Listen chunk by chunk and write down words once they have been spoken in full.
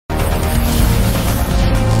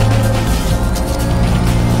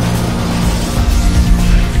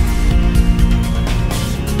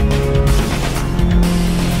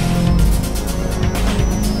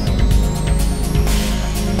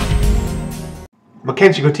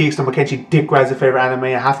Makenshi Gotiks no Makenshi Dick Rides a favorite anime.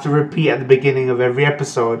 I have to repeat at the beginning of every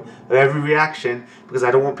episode, of every reaction, because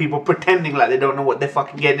I don't want people pretending like they don't know what they're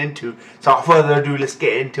fucking getting into. So without further ado, let's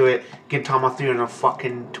get into it. Gintama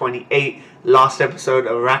 328, last episode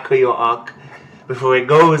of Rakuyou arc. Before it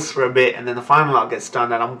goes for a bit and then the final arc gets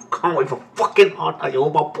done, and I can't wait for fucking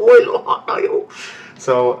Hanayo, my boy little Hanayo.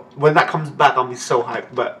 So when that comes back, I'll be so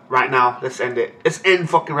hyped. But right now, let's end it. Let's end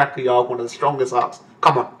fucking Rakuyou arc, one of the strongest arcs.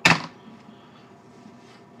 Come on.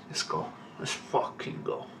 Let's go. Let's fucking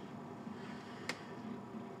go.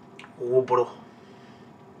 Oh, bro.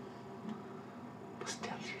 Let's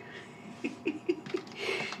tell you.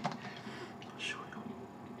 I'll show you.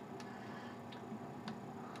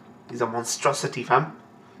 He's a monstrosity, fam.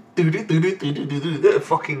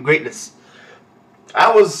 Fucking greatness.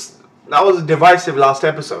 That was a divisive last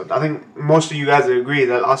episode. I think most of you guys agree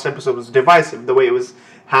that last episode was divisive, the way it was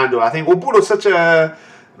handled. I think Oburo's such a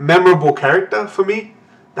memorable character for me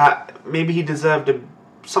that maybe he deserved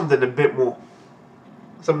something a bit more.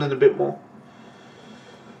 Something a bit more.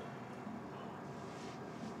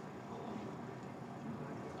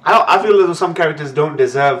 I feel as though some characters don't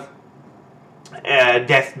deserve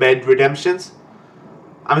deathbed redemptions.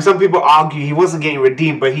 I mean, some people argue he wasn't getting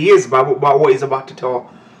redeemed, but he is by what he's about to tell.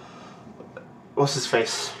 What's his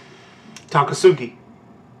face? Takasugi.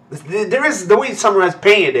 There is the way someone has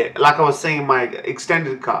painted it, like I was saying in my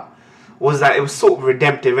extended cut, was that it was sort of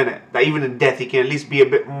redemptive, innit? That even in death he can at least be a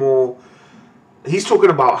bit more. He's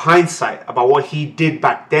talking about hindsight, about what he did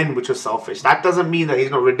back then, which was selfish. That doesn't mean that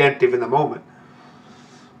he's not redemptive in the moment.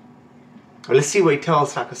 But let's see what he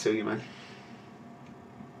tells Takasugi, man.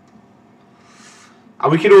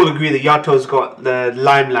 And we can all agree that Yato's got the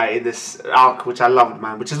limelight in this arc, which I loved,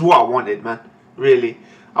 man. Which is what I wanted, man. Really.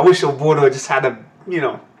 I wish Oboro just had a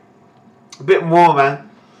bit more, man.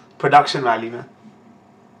 Production value, man.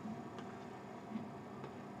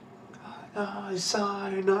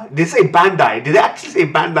 Did they say Bandai? Did they actually say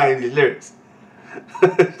Bandai in the lyrics?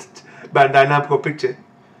 Bandai Namco picture.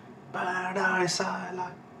 Bandai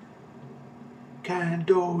Silent. Can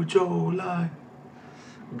Dojo lie.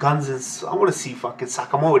 Guns and I want to see fucking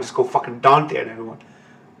Sakamoto just go fucking Dante and everyone.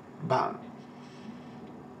 But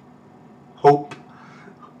hope.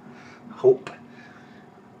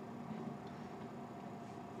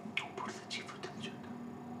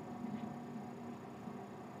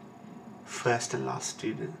 First and last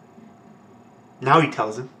student. Now he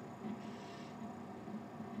tells him.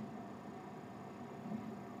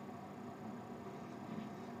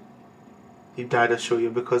 He died of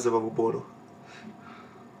Shoya because of Oboro.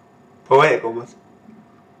 Poetic almost.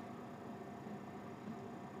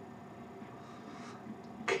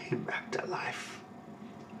 Came back to life.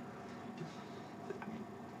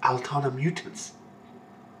 Altana mutants.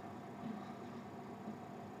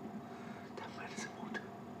 That man is immortal.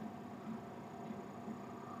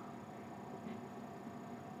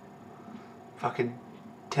 Fucking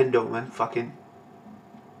Tendo, man. Fucking.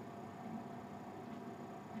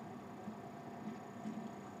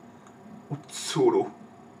 Utsuro.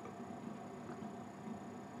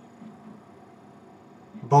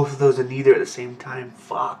 Both of those are neither at the same time.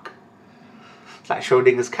 Fuck. It's like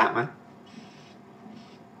Schrodinger's cat, man.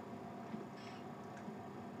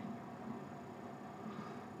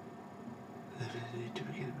 To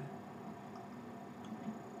begin with.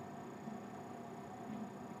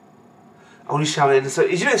 Only shouting. So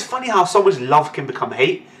it's funny how so much love can become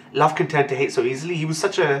hate. Love can turn to hate so easily. He was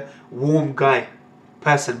such a warm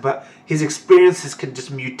person, but his experiences can just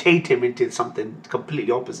mutate him into something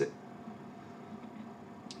completely opposite.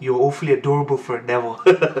 You're awfully adorable for a devil.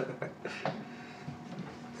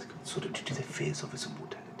 Sort of due to the fears of his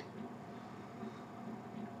immortality.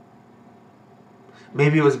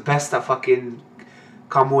 Maybe it was best that fucking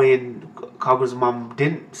Kamui and Kagu's mom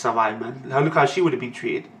didn't survive, man. Look how she would have been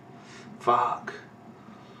treated. Fuck.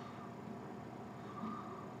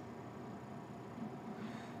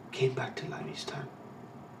 Came back to life each time.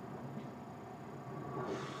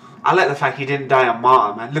 I like the fact he didn't die a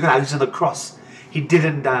martyr, man. Look at how he's on the cross. He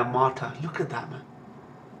didn't die a martyr. Look at that, man.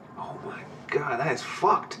 Oh my god, that is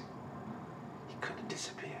fucked. He couldn't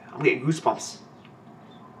disappear. I'm getting goosebumps.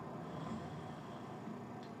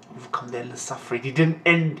 Overcome the endless suffering. He didn't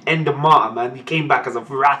end a martyr, man. He came back as a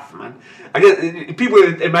wrath, man. I guess people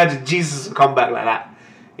imagine Jesus would come back like that,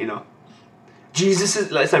 Jesus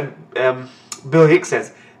is like Bill Hicks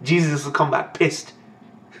says. Jesus will come back pissed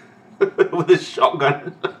with a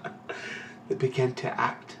shotgun. They began to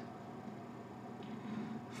act.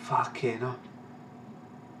 Fucking hell.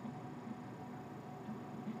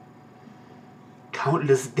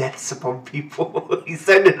 Countless deaths upon people. He's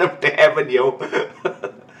sending them to heaven, yo.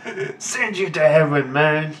 Send you to heaven,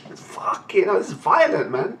 man. Fuck it, this is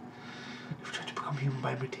violent, man. You've tried to become human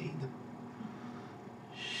by imitating them.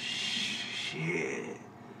 Shit.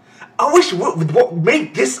 I wish what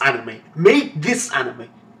make this anime. Make this anime.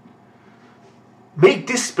 Make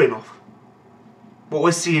this spin-off. What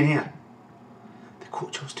we're seeing here. The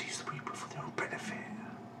court chose to use the people for their own benefit.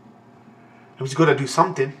 He's got to do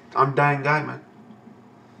something. Undying guy, man.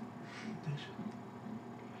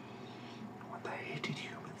 What, I hated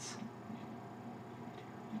humans.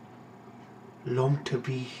 Long to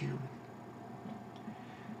be human.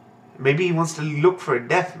 Maybe he wants to look for a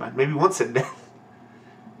death, man. Maybe he wants a death.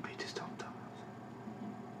 Peter, stop them.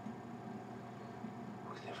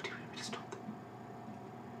 We'll never do it to stop them.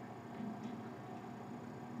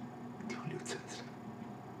 The only one says.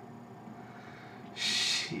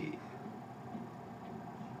 Shit.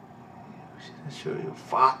 I'm sure you're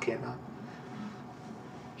fucking up.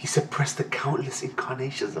 He suppressed the countless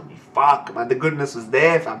incarnations of me. Fuck, man. The goodness was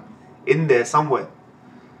there, fam. In there somewhere.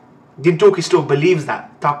 Gintoki still believes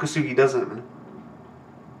that. Takasugi doesn't, man.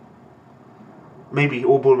 Maybe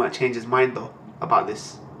Obol might change his mind, though, about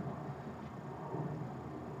this.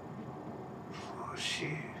 Oh,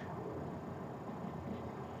 shit.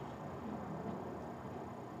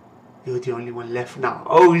 You're the only one left now.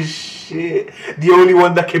 Oh, shit. The only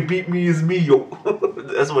one that can beat me is me, yo.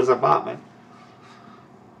 That's what it's about, man.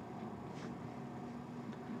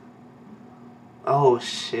 Oh,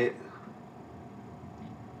 shit.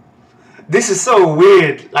 This is so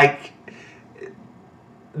weird, like,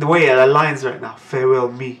 the way it aligns right now. Farewell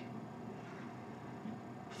me.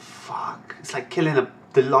 Fuck. It's like killing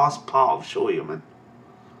the last part of Showa, man.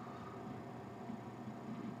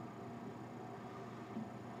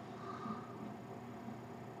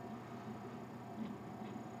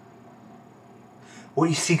 What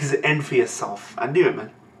you seek is an end for yourself. I knew it,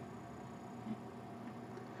 man.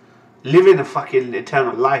 Living a fucking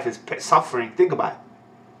eternal life is suffering. Think about it.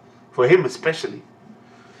 For him especially.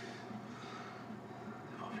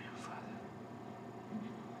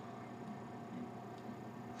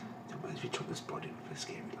 As we took this body with the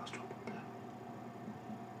scary last drop of blood.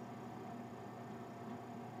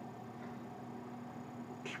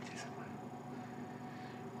 Keep this in mind.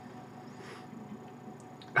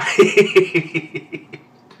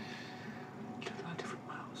 Different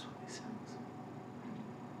miles from these sounds.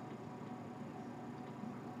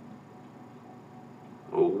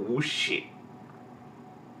 Oh shit.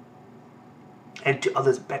 And to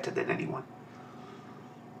others better than anyone.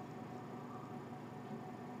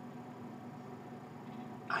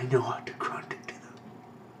 I know how to grant it to them.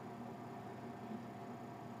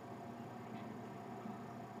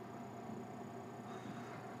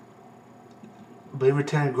 But in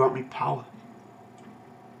return, grant me power.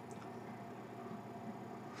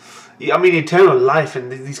 Yeah, I mean, eternal life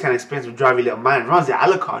and these kind of experiences would drive you little man. Reminds me of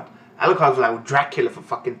Alucard. Alucard was like with Dracula for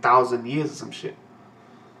fucking 1,000 years or some shit.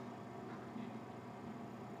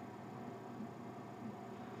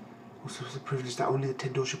 Also, it's a privilege that only the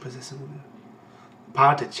Tendoshu possess.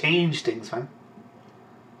 Power to change things, man.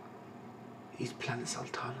 He's Planet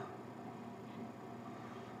Sultana.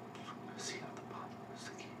 See how the palm is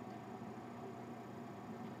the key.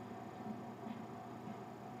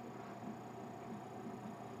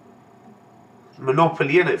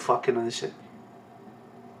 Monopoly, innit? Fucking on this shit.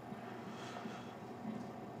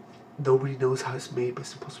 Nobody knows how it's made, but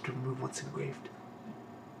it's impossible to remove once engraved.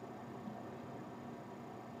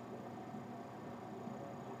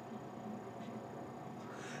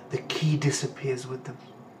 The key disappears with them.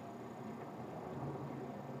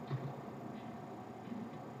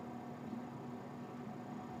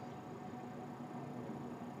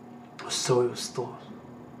 So it was thought.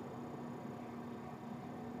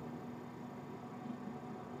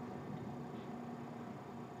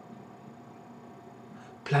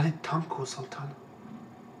 Planet Tanko Sultana.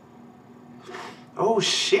 Oh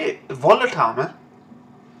shit, volatile, man.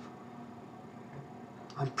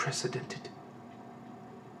 Unprecedented.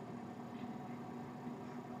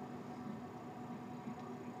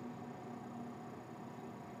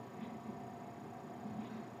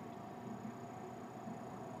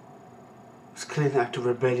 It's clearly an act of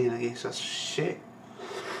rebellion against us. Shit.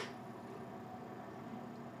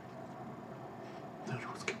 No,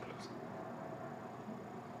 it's capable.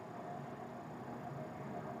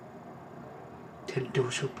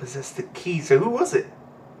 Tendoshu possessed the key. So who was it?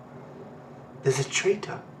 There's a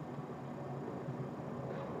traitor.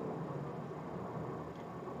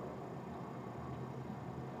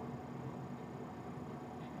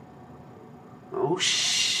 Oh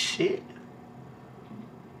shit.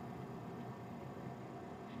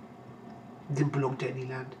 Didn't belong to any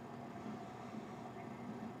land.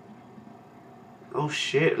 Oh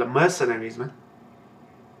shit, like mercenaries, man.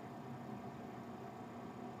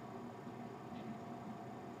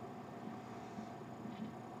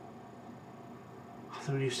 I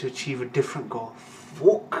thought we used to achieve a different goal.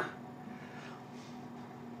 Fuck.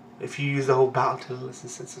 If you use the whole battle to listen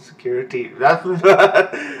sense of security. That's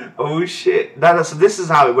oh shit. So this is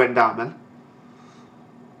how it went down, man.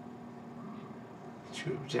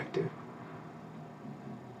 True objective.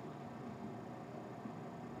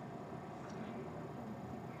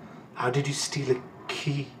 How did you steal a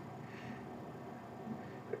key?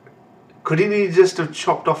 Couldn't he just have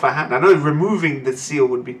chopped off a hand? I know removing the seal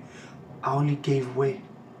would be... I only gave way.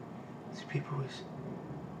 These people was...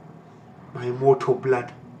 My immortal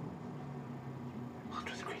blood. What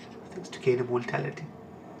was great things to gain immortality.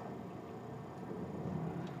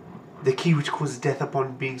 The key which causes death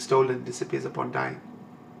upon being stolen disappears upon dying.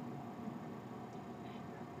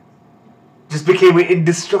 Just became an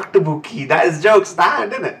indestructible key. That is jokes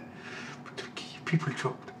stand, isn't it? But the key people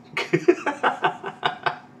dropped.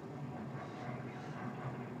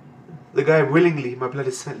 The guy willingly, my blood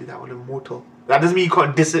is certainly that one immortal. That doesn't mean you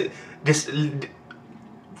can't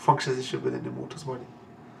functions as should within the immortal's body.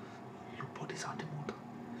 Your bodies aren't immortal.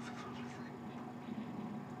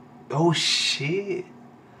 Oh shit.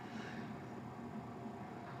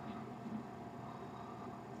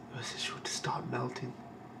 This is sure to start melting.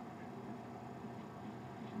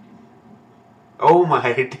 Oh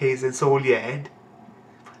my days, it's all your head.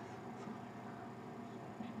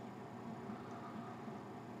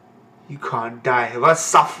 You can't die. That's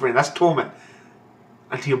suffering. That's torment.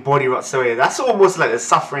 Until your body rots away. That's almost like the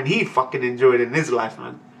suffering he fucking enjoyed in his life,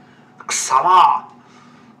 man. Ksama.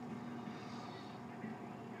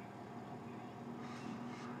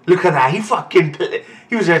 Look at that.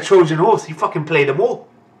 He was a Trojan horse. He fucking played them all.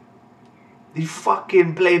 He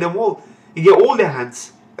fucking played them all. You get all their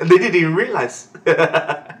hands. And they didn't even realize.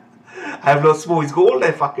 I have no small. He's got all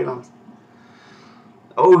their fucking arms.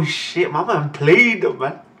 Oh shit. My man played them,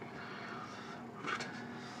 man.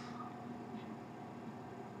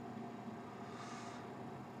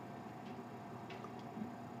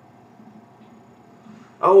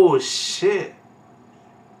 Oh shit.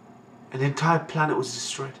 An entire planet was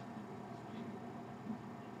destroyed.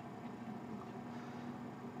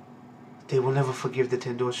 They will never forgive the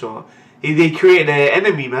Tendosho. They created an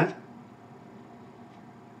enemy, man.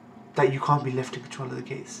 That you can't be left in control of the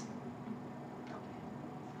gates.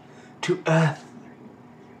 To Earth.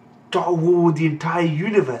 To war the entire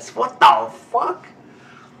universe. What the fuck?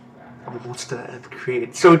 I'm a monster that Earth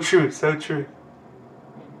created. So true, so true.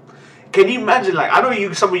 Can you imagine, like, I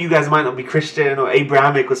know some of you guys might not be Christian or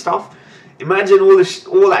Abrahamic or stuff. Imagine all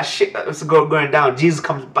that shit that was going down. Jesus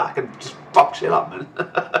comes back and just fucks shit up, man.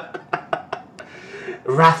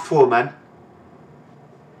 Wrathful, man.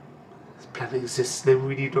 This planet exists, then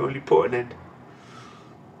we need to only put an end.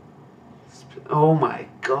 Oh my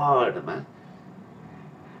god, man.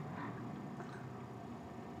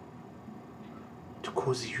 To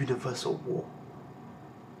cause a universal war.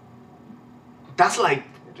 That's like...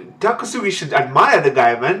 Takasugi should admire the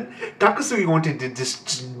guy, man. Takasugi wanted to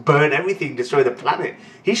just burn everything, destroy the planet.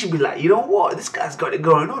 He should be like, you know what? This guy's got it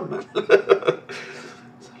going on, man.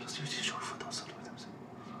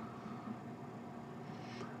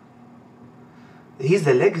 He's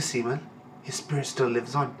the legacy, man. His spirit still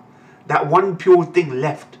lives on. That one pure thing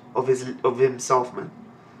left of himself, man.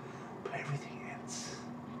 But everything ends.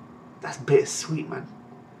 That's bittersweet, man.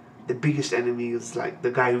 The biggest enemy is like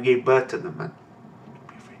the guy who gave birth to them, man.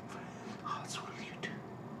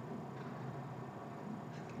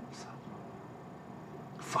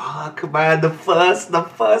 Fuck, man, the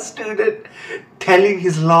first student telling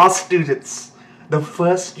his last students. The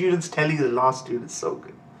first students telling the last students. So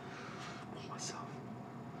good. Myself.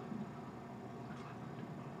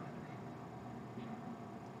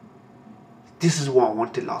 This is what I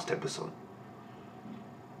wanted last episode.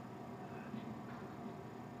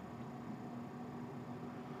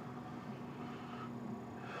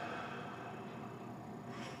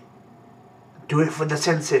 Do it for the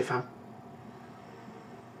sensei, fam.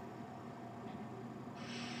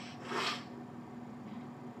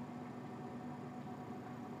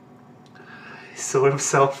 Saw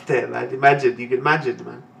himself there, man. Imagine, you can imagine,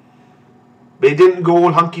 man. But it didn't go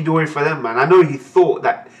all hunky-dory for them, man. I know he thought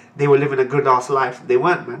that they were living a good-ass life. They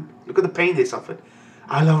weren't, man. Look at the pain they suffered.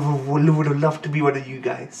 I would have loved to be one of you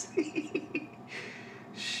guys.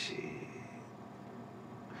 Shit.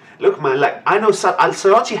 Look, man, like, I know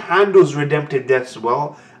Sorachi handles redemptive deaths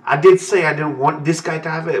well. I did say I didn't want this guy to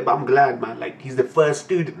have it, but I'm glad, man. Like, he's the first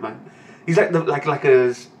student, man. He's like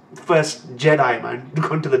a first Jedi, man,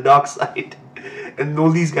 gone to the dark side. And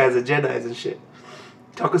all these guys are Jedis and shit.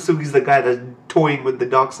 Takasugi's the guy that's toying with the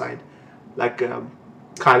dark side. Like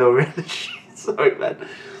Kylo Ren and shit. Sorry, man.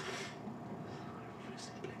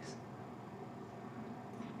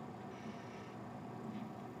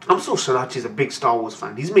 I'm sure Shirachi's a big Star Wars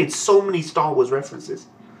fan. He's made so many Star Wars references.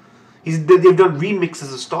 They've done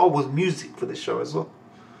remixes of Star Wars music for this show as well.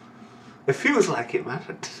 It feels like it, man.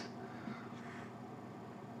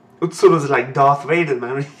 Utsuro's like Darth Vader,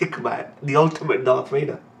 man, when you think about it. The ultimate Darth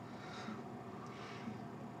Vader.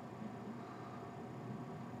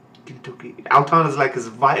 Altana's like his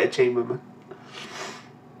Vita chamber, man.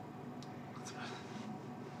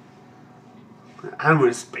 And we're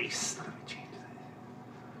in space.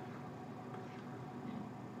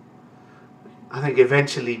 I think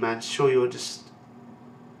eventually, man, sure you'll just...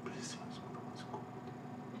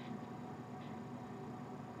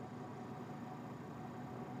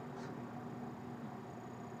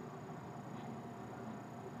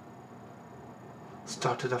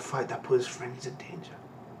 started a fight that put his friends in danger.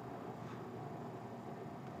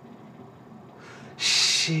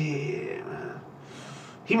 Shit, man.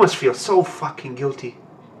 He must feel so fucking guilty.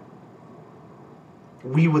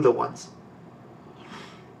 We were the ones.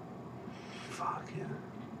 Fuck, yeah.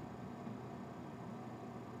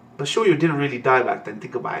 But Shoyo didn't really die back then,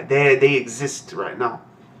 think about it. They exist right now.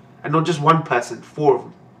 And not just one person, 4 of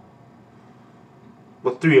them.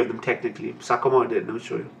 Well, 3 of them technically. Sakamoto didn't know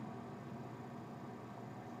Shoyo.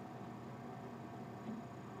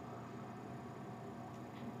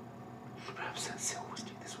 Perhaps Sensei always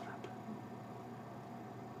knew this would happen.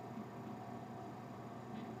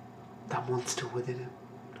 That monster within him.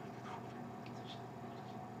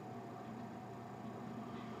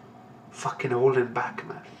 Fucking holding back,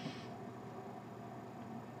 man.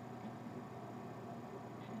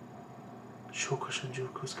 Shoko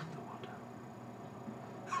Shinjuku's come the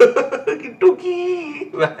water.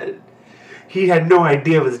 Gintoki, man. He had no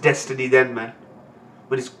idea of his destiny then, man.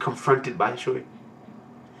 When he's confronted by Shoei.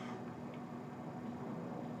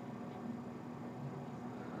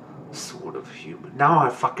 Sort of human. Now I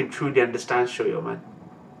fucking truly understand Shoyo, man.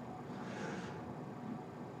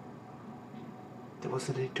 There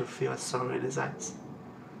wasn't any to fear sorrow in his eyes.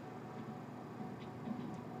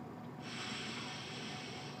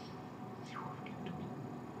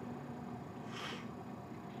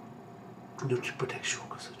 Don't you protect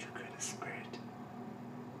Shoko so you create a spirit?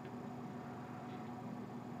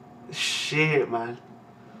 Shit, man.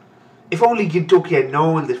 If only Gintoki had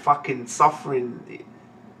known the fucking suffering.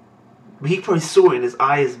 But he probably saw it in his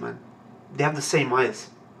eyes, man. They have the same eyes.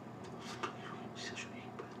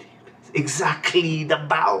 Exactly, the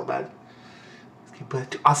battle, man. Give birth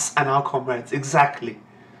to us and our comrades. Exactly.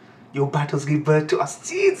 Your battles give birth to us.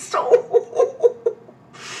 See, it's so...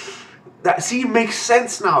 that scene makes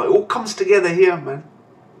sense now. It all comes together here, man.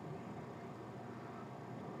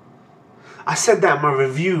 I said that in my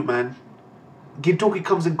review, man. Gintoki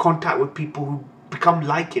comes in contact with people who become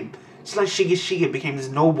like him. It's like Shige became this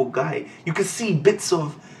noble guy. You can see bits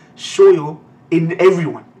of Shoyo in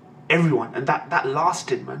everyone. Everyone. And that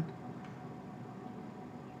lasted, man.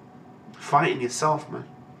 Fighting yourself, man.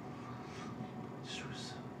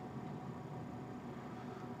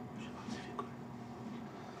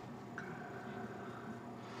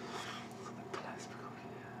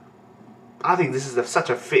 I think this is such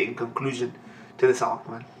a fitting conclusion to this arc,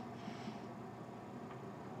 man.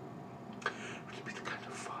 Will you be the kind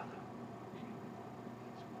of father?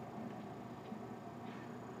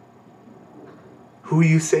 Who are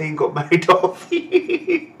you saying got married off?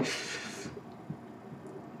 She's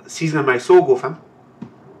gonna marry Sogo, fam.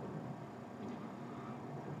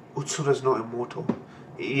 Utsura's not immortal.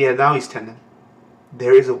 Yeah, now he's telling.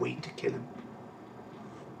 There is a way to kill him.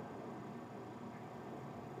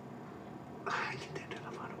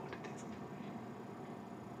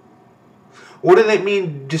 What did it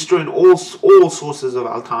mean destroying all sources of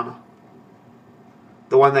Altana?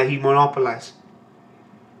 The one that he monopolized.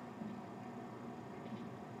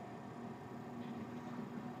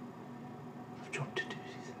 I've job to do,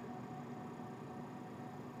 she said.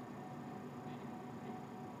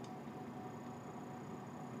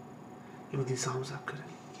 Even these arms I could at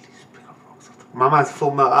least pick up rocks off the... My man's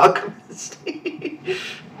full metal alchemist.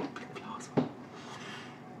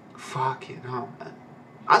 Fucking hell, man.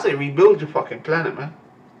 I say rebuild your fucking planet, man.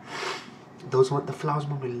 Those weren't the flowers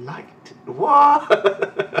mommy liked. What?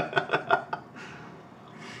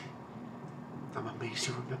 I'm amazed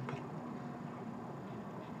you remember.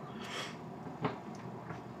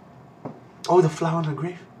 Oh, the flower on the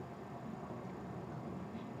grave.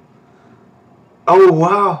 Oh,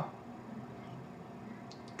 wow.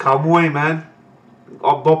 Kamui, man.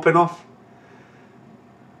 Bopping off.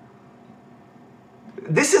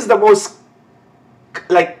 This is the most,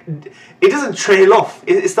 like, it doesn't trail off.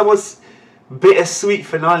 It's the most bittersweet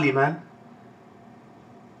finale, man.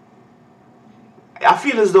 I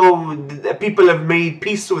feel as though people have made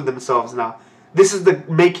peace with themselves now. This is the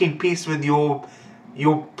making peace with your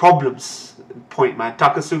problems point, man.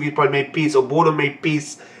 Takasugi's probably made peace. Oboro made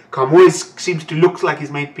peace. Kamui seems to look like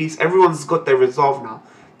he's made peace. Everyone's got their resolve now.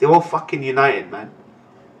 They're all fucking united, man.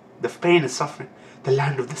 The pain and suffering. The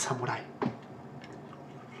land of the samurai.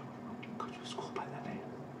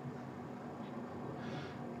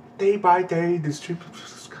 Day by day, the street.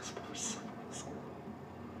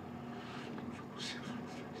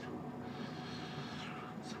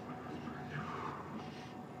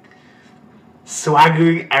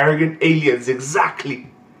 Swaggering, arrogant aliens,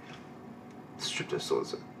 exactly. Strip their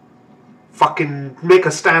swords. Fucking make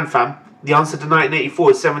a stand, fam. The answer to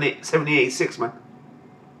 1984 is 7886, man.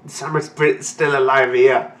 The samurai spirit is still alive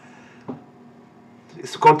here.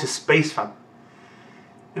 It's gone to space, fam.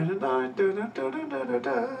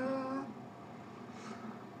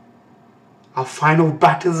 Our final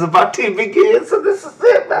battle is about to begin, so this is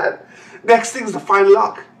it, man. Next thing's the final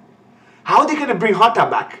arc. How are they gonna bring Hata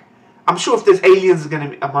back? I'm sure if there's aliens, it's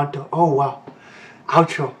gonna amount to. Oh wow,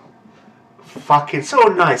 outro. Fucking so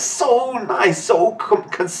nice, so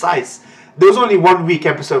concise. There was only 1 week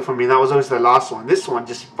episode for me, and that was always the last one. This one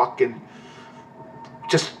just fucking,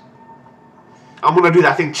 I'm gonna do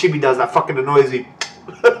that thing Chibi does that fucking annoys me.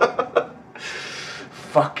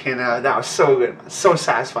 Fucking that was so good, man. So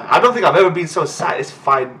satisfying. I don't think I've ever been so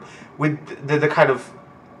satisfied with the kind of,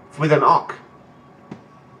 with an arc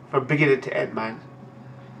from beginning to end, man.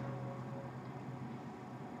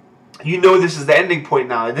 You know this is the ending point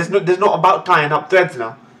now. There's not about tying up threads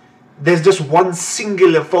now. There's just one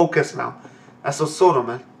singular focus now. That's Osoro,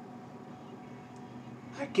 man.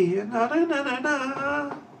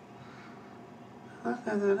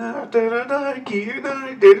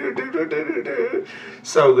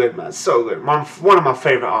 So good, man. So good. One of my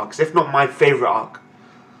favorite arcs, if not my favorite arc.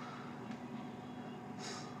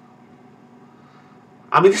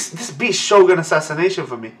 I mean, this beats Shogun Assassination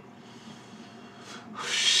for me.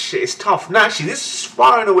 Shit, it's tough. No, actually, this is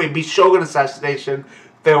far and away beats Shogun Assassination,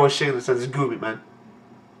 Farewell Shinju Sen's Gumi, man.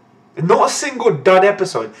 Not a single dud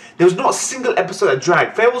episode. There was not a single episode that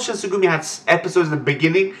dragged. Farewell Shinsugumi had episodes in the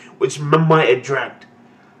beginning which might have dragged.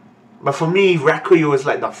 But for me, Rakuyou is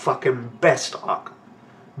like the fucking best arc.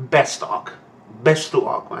 Best arc. Best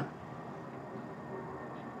arc, man.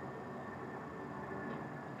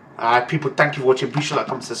 Alright, people, thank you for watching. Be sure to like,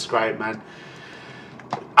 comment, subscribe, man.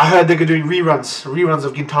 I heard they're doing reruns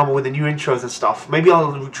of Gintama with the new intros and stuff. Maybe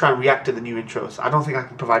I'll try and react to the new intros. I don't think I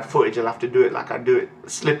can provide footage. I'll have to do it like I do it.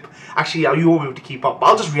 Actually, you won't be able to keep up. But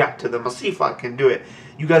I'll just react to them. I'll see if I can do it.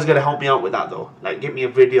 You guys gotta help me out with that though. Like, get me a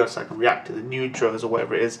video so I can react to the new intros or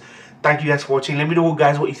whatever it is. Thank you guys for watching. Let me know,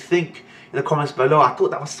 guys, what you think in the comments below. I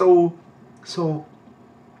thought that was so.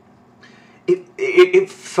 It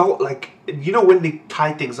felt like, you know, when they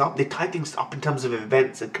tie things up in terms of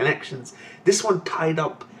events and connections. This one tied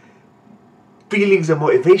up feelings and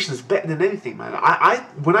motivations better than anything, man.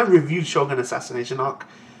 When I reviewed Shogun Assassination arc,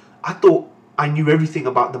 I thought I knew everything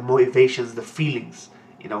about the motivations, the feelings,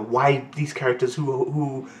 you know, why these characters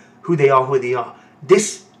who they are.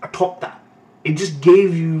 This topped that. It just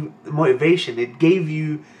gave you the motivation. It gave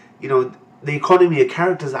you, you know, the economy of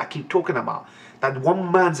characters that I keep talking about. That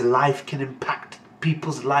one man's life can impact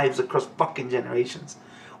people's lives across fucking generations.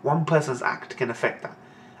 One person's act can affect that.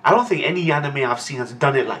 I don't think any anime I've seen has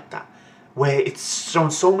done it like that. Where it's shown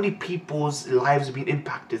so many people's lives being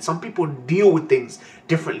impacted. Some people deal with things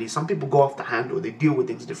differently. Some people go off the handle. They deal with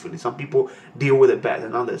things differently. Some people deal with it better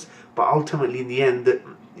than others. But ultimately, in the end,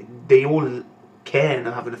 they all care and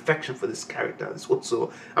have an affection for this character. This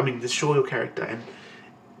Shoyo character. And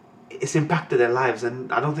it's impacted their lives.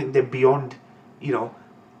 And I don't think they're beyond, you know,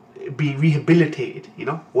 being rehabilitated, you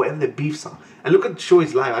know, whatever their beefs are. And look at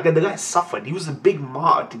Shoyo's life. Again, the guy suffered. He was a big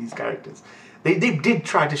martyr to these characters. They did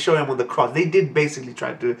try to show him on the cross. They did basically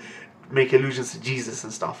try to make allusions to Jesus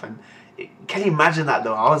and stuff. And can you imagine that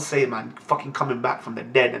though? I would say, man, fucking coming back from the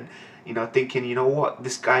dead and, you know, thinking, you know what,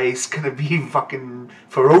 this guy is gonna be fucking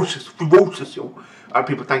ferocious, yo. Alright,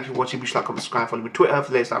 people, thank you for watching. Be sure to comment, subscribe, follow me on Twitter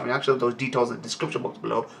for the latest live reactions. Those details in the description box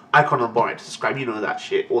below. Icon on the bottom to subscribe. You know that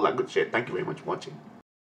shit, all that good shit. Thank you very much for watching.